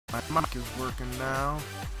My mic is working now.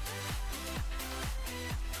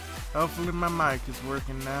 Hopefully my mic is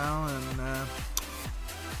working now, and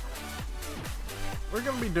we're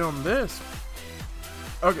gonna be doing this.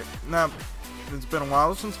 Okay, now, it's been a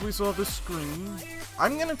while since we saw this screen.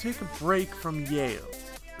 I'm gonna take a break from Yale,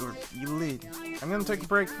 or Lynn. I'm gonna take a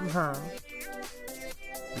break from her,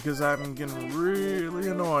 because I'm getting really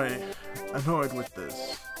annoyed with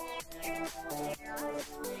this.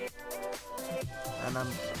 And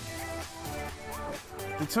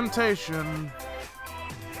the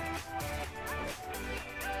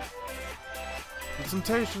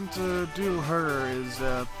temptation to do her is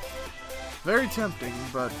very tempting,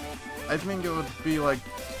 but I think it would be like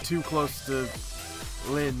too close to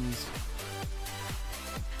Lynn's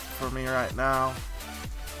for me right now.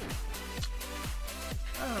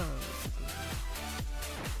 Oh,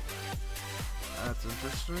 that's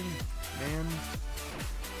interesting. And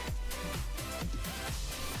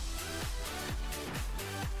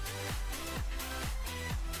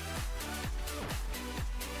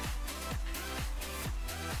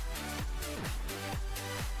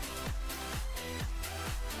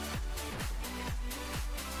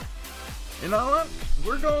you know what?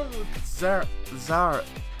 We're going with Zara.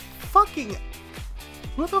 Fucking...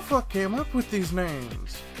 Who the fuck came up with these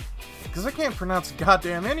names? Because I can't pronounce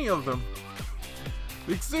goddamn any of them.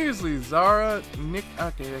 Like, seriously, Zara, Nick...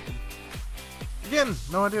 Okay, I can... Again,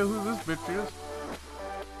 no idea who this bitch is.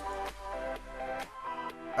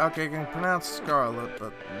 Okay, I can pronounce Scarlet,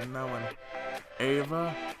 but no one.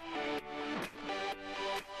 Ava.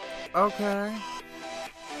 Okay.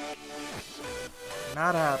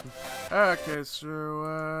 Not happening. Okay,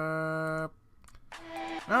 so,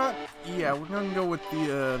 yeah, we're gonna go with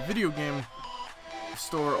the, video game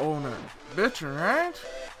store owner. Bitch, right?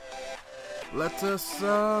 Let us,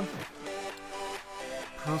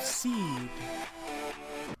 proceed.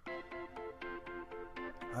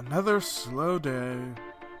 Another slow day.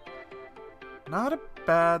 Not a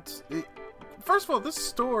bad... First of all, this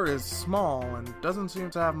store is small and doesn't seem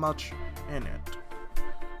to have much in it.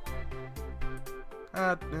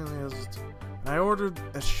 I ordered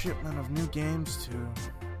a shipment of new games too.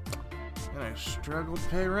 And I struggled to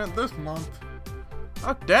pay rent this month.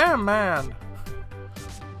 Oh damn, man!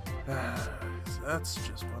 That's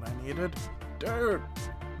just what I needed. Dude,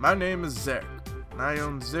 my name is Zek, and I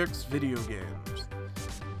own Zek's Video Games.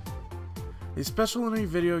 A specialty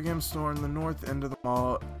video game store in the north end of the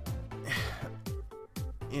mall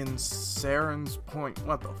in Sarens Point.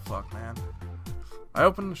 What the fuck, man? I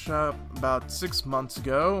opened the shop about 6 months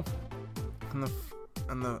ago,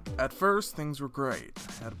 and at first things were great.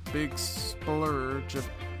 I had a big splurge of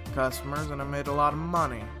customers, and I made a lot of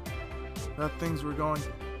money. Thought things were going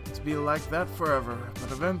to be like that forever,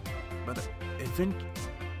 but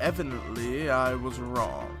evidently I was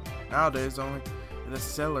wrong. Nowadays, I only get a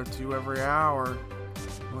sale or two every hour,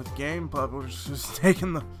 with game publishers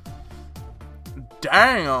taking the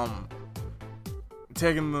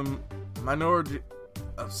minority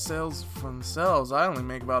of sales for themselves. I only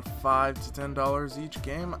make about $5 to $10 each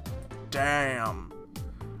game. Damn.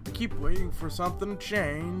 I keep waiting for something to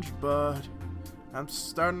change, but I'm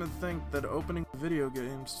starting to think that opening a video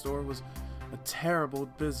game store was a terrible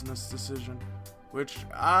business decision, which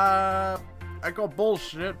I call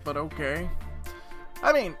bullshit, but okay.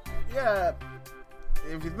 I mean, yeah,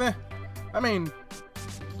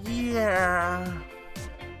 yeah,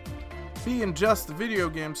 being just a video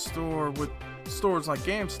game store with stores like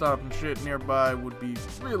GameStop and shit nearby would be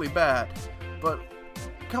really bad, but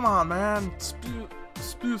come on, man,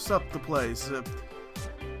 spruce up the place.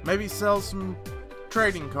 Maybe sell some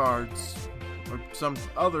trading cards or some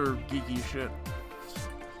other geeky shit.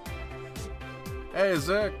 Hey,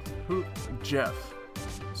 Zach. Who? Jeff.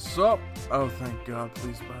 Sup? Oh, thank God.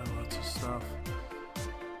 Please buy lots of stuff.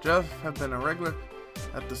 Jeff had been a regular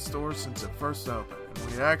at the store since it first opened, and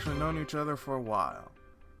we had actually known each other for a while.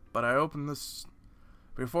 But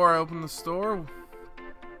before I opened the store,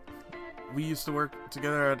 we used to work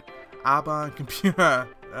together at ABBA Computer.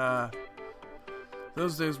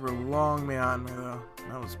 Those days were long behind me, though.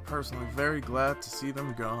 I was personally very glad to see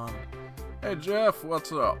them gone. Hey, Jeff,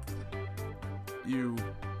 what's up? You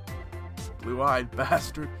blue-eyed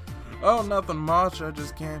bastard. Oh, nothing much. I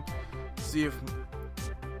just can't see if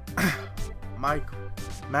my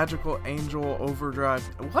magical angel overdrive...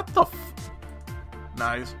 What the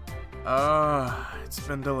Nice. It's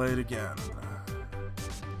been delayed again.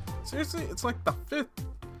 Seriously, it's like the 5th.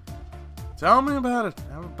 Tell me about it.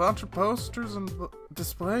 I have a bunch of posters and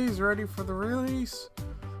displays ready for the release,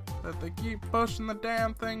 but they keep pushing the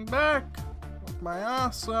damn thing back. Work my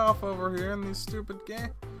ass off over here in these stupid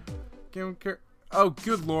Oh,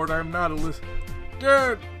 good lord, I'm not a list.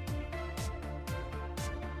 Dude!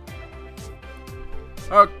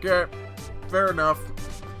 Okay, fair enough.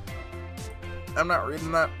 I'm not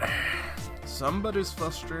reading that. Somebody's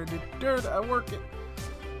frustrated. Dude, I work it.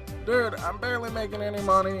 Dude, I'm barely making any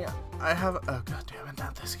money. I have. Oh, god damn it,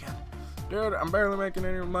 not this again. Dude, I'm barely making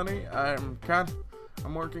any money. I'm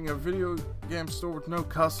working a video game store with no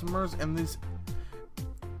customers, and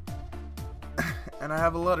and I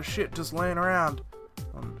have a lot of shit just laying around.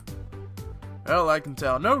 Well, I can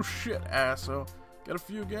tell. No shit, asshole. Got a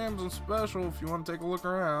few games on special if you want to take a look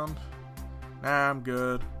around. Nah, I'm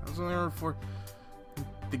good. I was only here for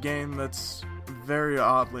the game that's very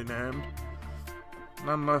oddly named.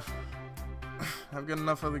 Not enough. I've got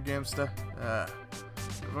enough other games to.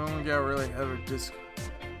 I've only got really heavy disc.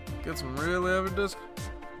 Get some really heavy disc.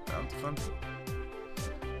 Sounds fun.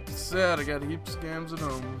 Sad, I got heaps of games at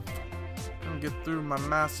home. I'm gonna get through my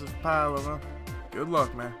massive pile of them. Good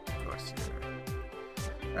luck, man. Of course,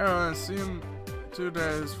 yeah. Alright, see you in 2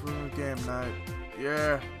 days for the game night.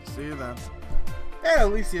 Yeah, see you then. Yeah,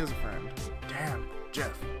 at least he has a friend. Damn,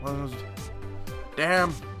 Jeff.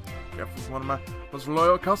 Damn, Jeff was one of my most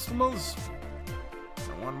loyal customers.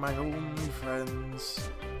 And one of my only friends.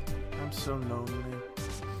 I'm so lonely.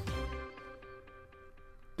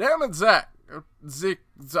 Damn it, Zach. Zach.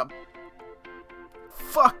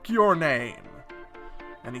 Fuck your name.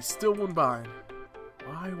 And he still won't buy.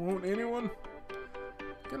 Why won't anyone?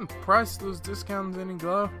 Couldn't price those discounts any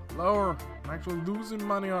lower. I'm actually losing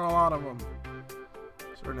money on a lot of them.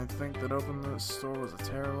 Starting to think that opening this store was a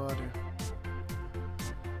terrible idea.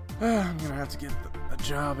 I'm gonna have to get a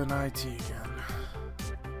job in IT again.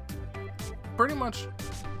 Pretty much,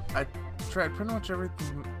 I tried pretty much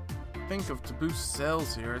everything think of to boost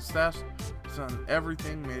sales here. It's on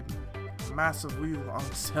everything, made massively long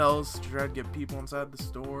sales to try to get people inside the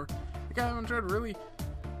store. I got even tried really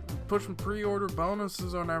pushing pre-order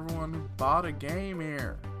bonuses on everyone who bought a game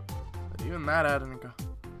here. But even that hadn't go.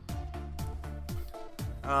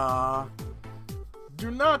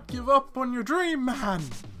 Do not give up on your dream, man!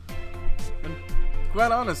 And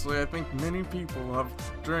quite honestly, I think many people have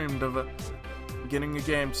dreamed of getting a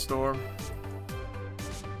game store.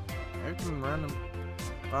 I can random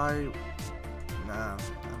buy. Nah,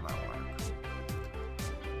 that might work.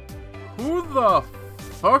 Who the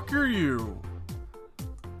fuck are you?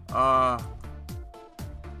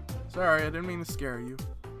 Sorry, I didn't mean to scare you.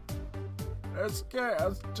 I was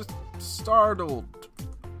just startled.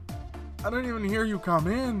 I didn't even hear you come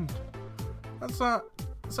in. That's not.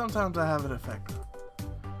 Sometimes I have an effect.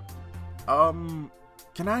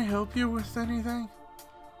 Can I help you with anything?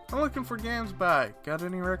 I'm looking for games to buy. Got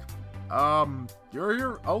any you're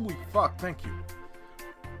here? Holy fuck, thank you.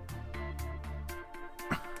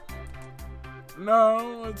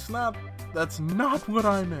 No, it's not. That's not what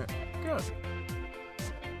I meant. Good.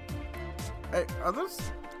 Hey, are those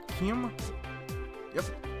Kim? Yep,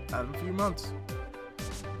 out in a few months.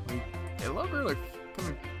 They look really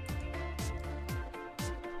funny.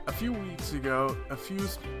 A few weeks ago, a few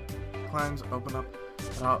plans opened up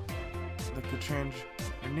that could change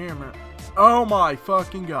your name. Oh my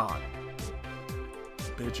fucking god.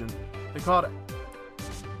 Pigeon. They called it.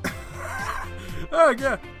 Oh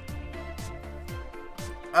god.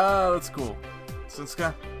 That's cool. So it's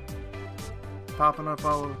got popping up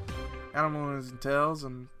all of animals and tails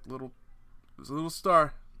and there's a little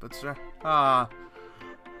star. But sure.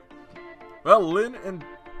 Well, Lynn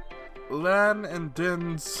and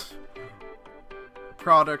Din's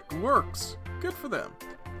product works. Good for them.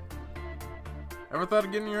 Ever thought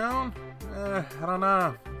of getting your own? I don't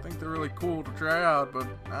know. I think they're really cool to try out, but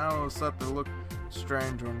I always thought they look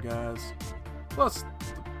strange on guys. Plus,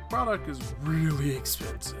 the product is really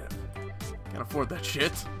expensive. Can't afford that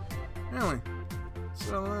shit. Really?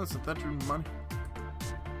 So that's that your money.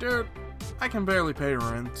 Dude, I can barely pay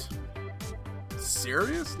rent.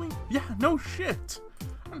 Seriously? Yeah, no shit.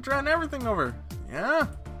 I'm trying everything over. Yeah?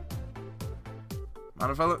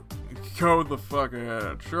 Mind if I let go the fuck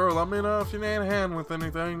ahead? Sure, let me know if you need a hand with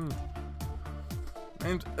anything.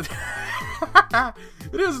 And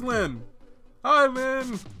it is Lynn. Hi,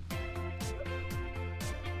 Lynn.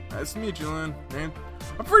 Nice to meet you, Lynn. And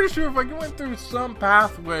I'm pretty sure if I went through some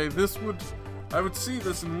pathway, I would see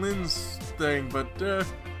this in Lynn's thing, but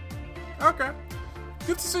okay.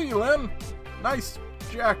 Good to see you, Lynn. Nice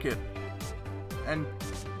jacket. And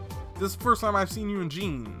this is the first time I've seen you in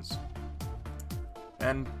jeans.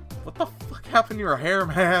 And what the fuck happened to your hair,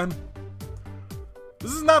 man?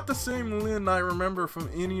 This is not the same Lynn I remember from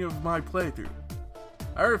any of my playthrough.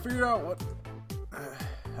 I already figured out what.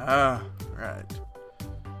 Right.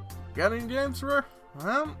 Got any games for her?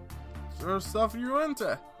 Well, sort of stuff you're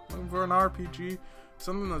into. Looking for an RPG,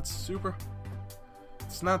 something that's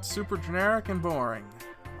it's not super generic and boring.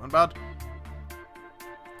 What about...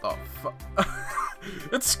 Oh, fuck.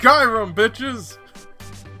 It's Skyrim, bitches!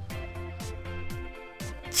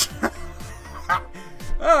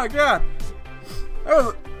 Oh, God.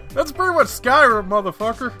 That's pretty much Skyrim,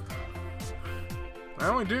 motherfucker. I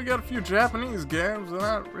only do get a few Japanese games, and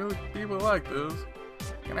not really people like those.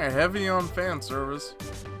 Kinda heavy on fan service.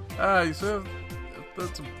 You said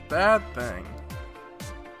that's a bad thing.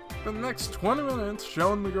 For the next 20 minutes,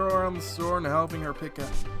 showing the girl around the store and helping her pick up.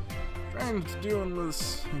 Trying to doing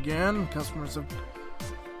this again. Customers have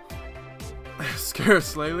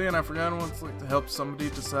scarce lately, and I've forgotten what it's like to help somebody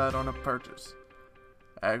decide on a purchase.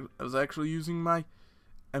 I was actually using my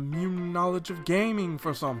immune knowledge of gaming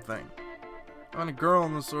for something. Having a girl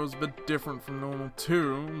in the store was a bit different from normal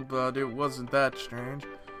too, but it wasn't that strange.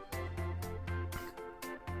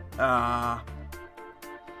 Well,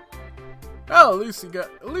 at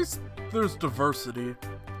least there's diversity.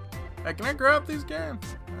 Hey, can I grab these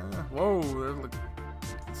games? Whoa, there's like...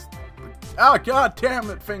 Oh, god damn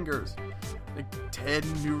it, fingers! Like 10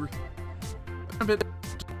 new... I'm a bit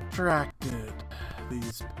distracted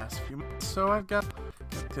these past few months, so I've got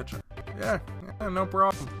to catch up. Yeah, no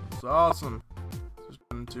problem. It's awesome. Just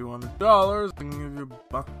spend $200, I can give you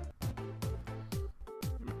a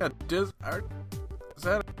is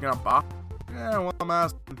that a box? Yeah, well, I'm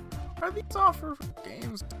asking. Are these offer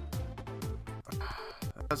games?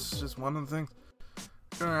 That's just one of the things.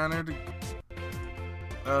 Going around here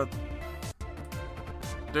to...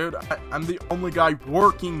 Dude, I'm the only guy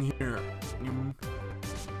working here.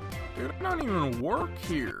 Dude, I don't even work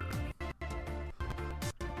here.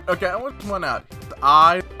 Okay, I want to point out. The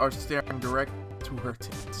eyes are staring direct to her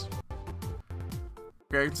tits.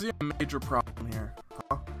 Okay, I can see a major problem here.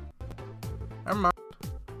 Huh? Never mind.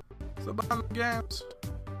 So buying the games.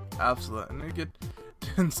 Absolutely. I need to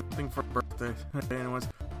get something for birthday. Anyways.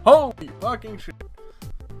 Holy fucking shit.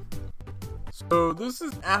 So this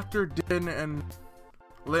is after Din and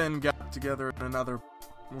Lynn got together in another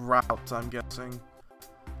route, I'm guessing.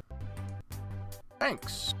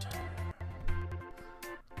 Thanks.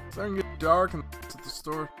 It's starting to get dark and at the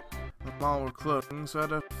store the mall were closing, so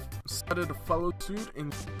I decided to follow suit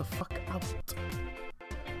and get the fuck out.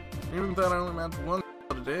 Even though I only managed one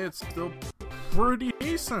today, it's still pretty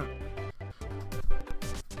decent.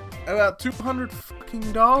 About $200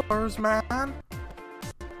 fucking dollars, man.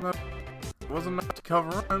 That wasn't enough to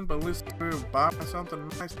cover rent, but at least we would buy something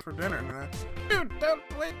nice for dinner. Dude, don't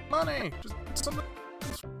waste money. Just something.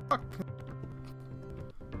 Fuck.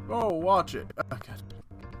 Oh, watch it. Okay.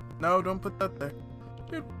 No, don't put that there.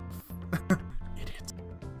 Dude. Idiot.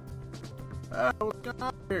 What's going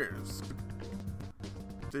on here?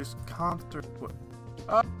 This concert. What?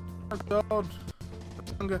 Don't.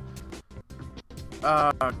 Okay.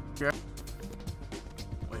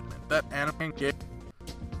 Wait a minute. That anime game.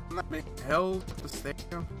 Isn't that being held at the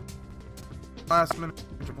stadium? Last minute.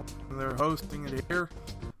 They're hosting it here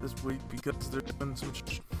this week because there's been some.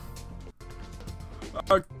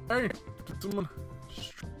 Okay. Someone.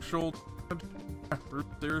 Shoulder.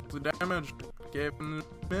 Seriously damaged. Gave him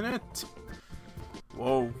a minute.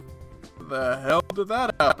 Whoa. What the hell did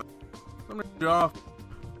that happen? Somebody dropped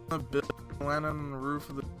a building landed on the roof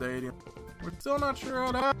of the stadium. We're still not sure how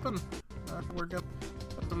it happened. We're gonna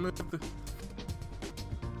have to move the...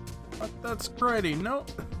 That's pretty. No.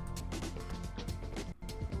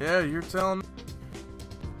 Yeah, you're telling me.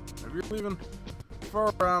 If you're leaving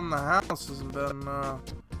far around the house hasn't been,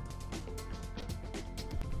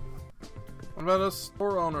 What about us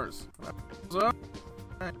store owners? What's up?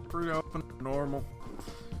 Pretty open, normal.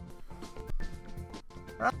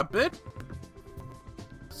 A bit.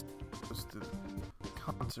 Just the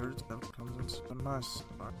concerts that comes in such a nice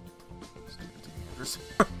start. Teenagers.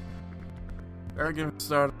 They're getting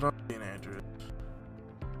started on teenagers.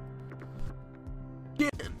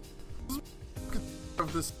 Get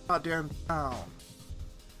of this goddamn town.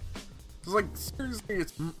 It's like seriously,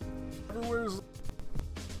 it's everywhere's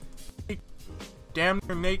damn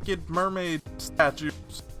near naked mermaid statues.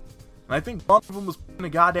 And I think one of them was putting a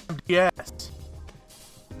goddamn DS.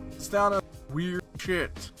 It's down to weird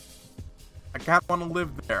shit. I kinda wanna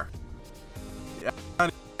live there. Yeah, I'm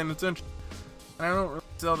not paying attention. And I don't really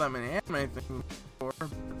sell that many anime things before.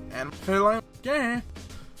 And like, yeah.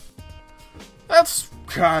 That's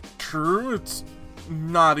kinda true. It's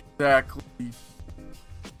not exactly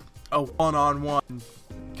a one-on-one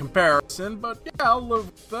comparison, but yeah, I'll live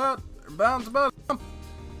with that. Bounds about something.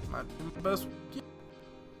 Might do my best.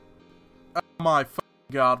 Oh my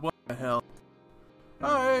fucking god, what the hell?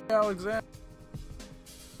 Oh, hey, Alexander.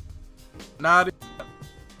 Not even,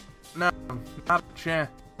 no, not a chance.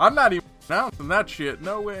 I'm not even announcing that shit.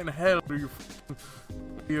 No way in hell are you fucking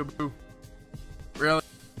weeaboo. Really?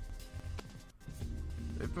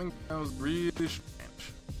 I think that was really strange.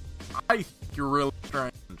 I think you're really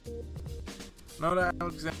strange. No, that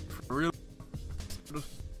Alexander really.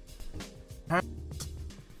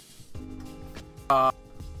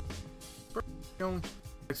 Only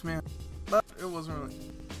 6 man, but it wasn't really.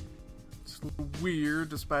 It's a little weird,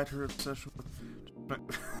 despite her obsession with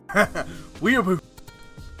weeaboo.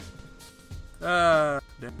 Damn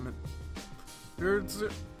it. Here's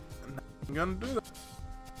it. I'm gonna do that.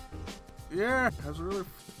 Yeah, that's really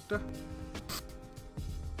fucked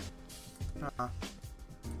up.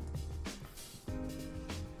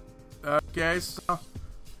 Okay, so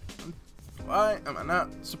why am I not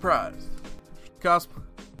surprised? Cosplay.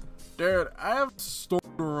 Dude, I have a store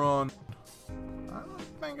to run. I don't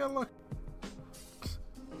think I look.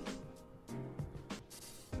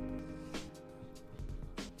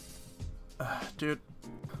 Dude,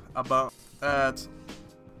 about that's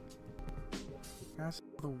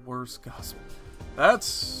the worst gospel.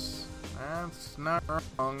 That's not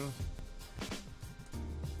wrong.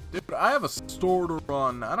 Dude, I have a store to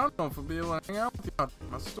run. I don't know if I'll be able to hang out with you.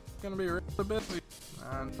 My store's gonna be really busy.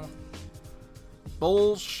 I know.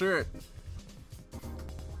 Bullshit.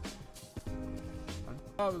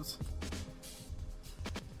 I was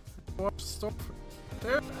watch the store.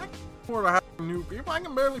 Dude, I can't afford to have new people. I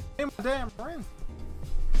can barely pay my damn rent.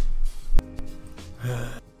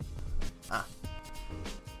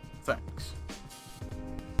 Thanks.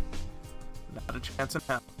 Not a chance in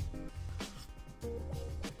hell.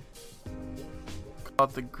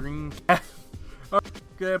 Called the green cat.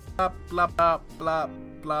 Okay, blah blah blah blah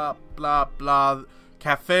blah blah blah.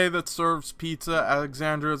 Cafe that serves pizza.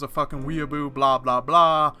 Alexandra is a fucking weeaboo. Blah blah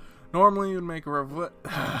blah. Normally you'd make a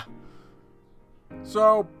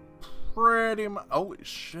so pretty much. Holy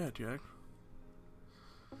shit, Jack.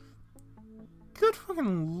 Good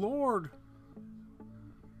fucking lord.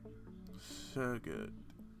 So good.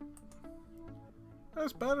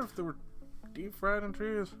 That's better if they were deep fried in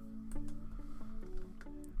trees.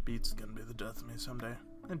 Beats gonna be the death of me someday.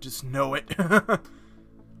 I just know it.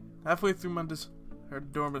 Halfway through my heard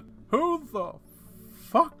the door, but who the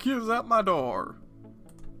fuck is at my door?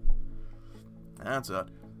 That's it.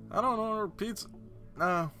 I don't order pizza.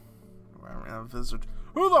 No. I have a visitor.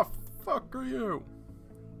 Who the fuck are you?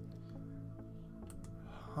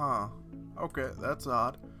 Huh. Okay, that's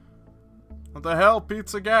odd. What the hell,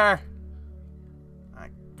 pizza guy? I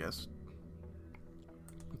guess.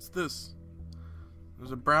 What's this?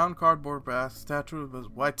 There's a brown cardboard bath statue with a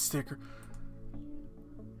white sticker.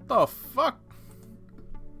 The fuck?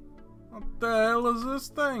 What the hell is this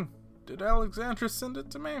thing? Did Alexandra send it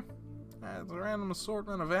to me? It's a random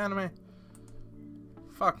assortment of anime.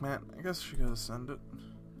 Fuck, man. I guess she gotta send it.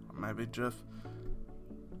 Or maybe Jeff.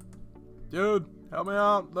 Dude, help me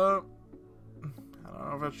out, though. I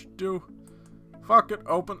don't know if I should do. Fuck it,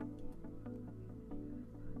 open.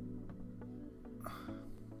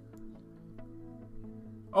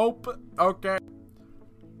 Open. Okay.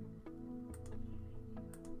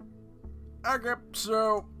 Okay,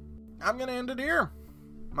 so I'm gonna end it here.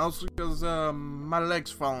 Mostly because my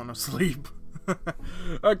leg's falling asleep.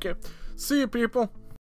 Okay, see you people.